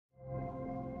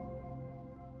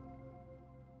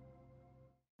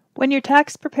When your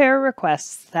tax preparer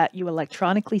requests that you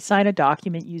electronically sign a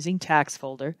document using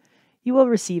TaxFolder, you will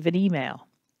receive an email.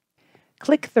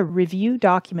 Click the Review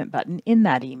Document button in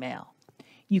that email.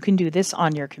 You can do this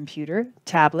on your computer,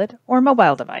 tablet, or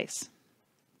mobile device.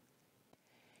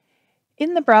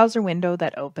 In the browser window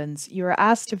that opens, you are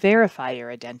asked to verify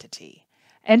your identity.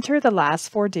 Enter the last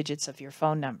 4 digits of your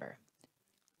phone number.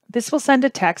 This will send a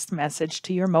text message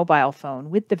to your mobile phone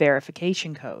with the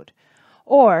verification code.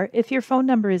 Or, if your phone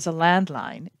number is a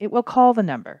landline, it will call the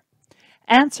number.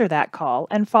 Answer that call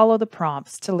and follow the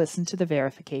prompts to listen to the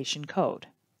verification code.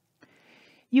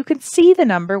 You can see the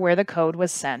number where the code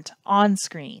was sent on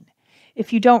screen.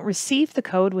 If you don't receive the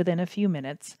code within a few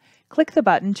minutes, click the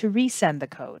button to resend the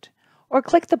code, or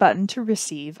click the button to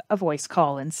receive a voice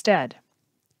call instead.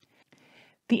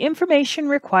 The information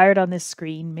required on this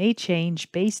screen may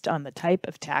change based on the type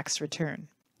of tax return.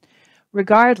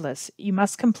 Regardless, you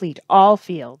must complete all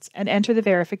fields and enter the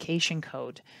verification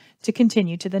code to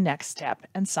continue to the next step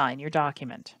and sign your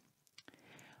document.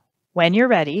 When you're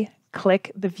ready,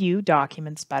 click the View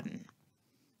Documents button.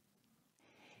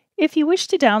 If you wish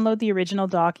to download the original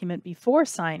document before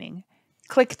signing,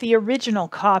 click the Original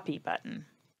Copy button.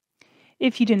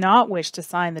 If you do not wish to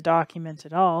sign the document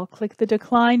at all, click the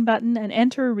Decline button and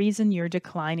enter a reason you're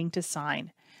declining to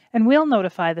sign, and we'll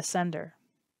notify the sender.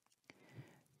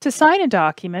 To sign a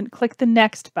document, click the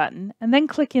Next button and then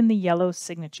click in the yellow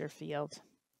signature field.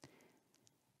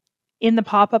 In the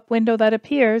pop-up window that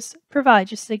appears,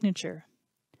 provide your signature.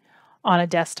 On a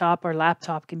desktop or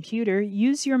laptop computer,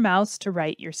 use your mouse to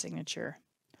write your signature.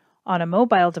 On a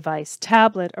mobile device,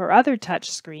 tablet, or other touch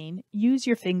screen, use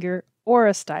your finger or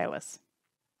a stylus.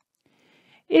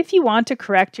 If you want to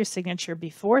correct your signature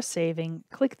before saving,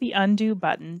 click the Undo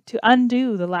button to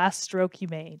undo the last stroke you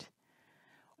made.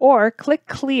 Or click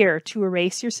Clear to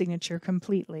erase your signature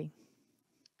completely.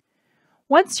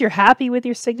 Once you're happy with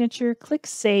your signature, click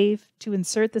Save to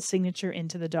insert the signature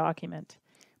into the document.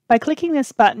 By clicking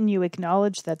this button, you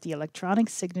acknowledge that the electronic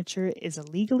signature is a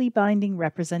legally binding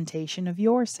representation of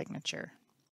your signature.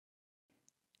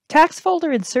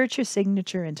 TaxFolder inserts your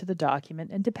signature into the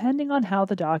document, and depending on how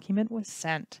the document was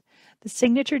sent, the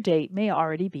signature date may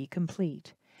already be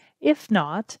complete. If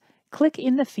not, click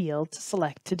in the field to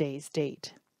select today's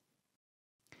date.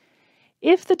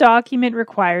 If the document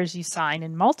requires you sign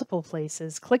in multiple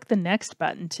places, click the Next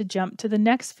button to jump to the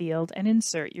next field and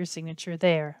insert your signature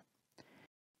there.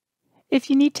 If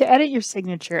you need to edit your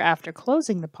signature after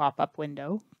closing the pop-up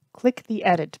window, click the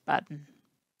Edit button.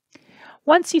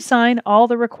 Once you sign all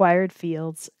the required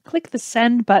fields, click the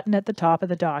Send button at the top of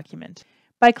the document.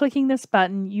 By clicking this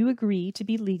button, you agree to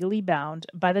be legally bound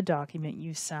by the document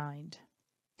you signed.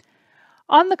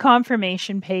 On the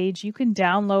confirmation page, you can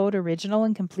download original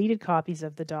and completed copies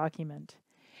of the document.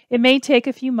 It may take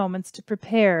a few moments to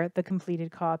prepare the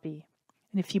completed copy.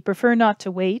 And if you prefer not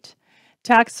to wait,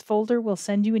 TaxFolder will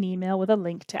send you an email with a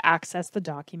link to access the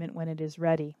document when it is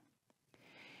ready.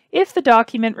 If the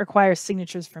document requires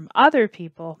signatures from other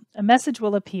people, a message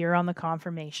will appear on the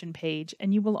confirmation page,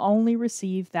 and you will only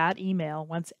receive that email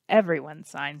once everyone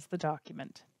signs the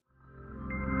document.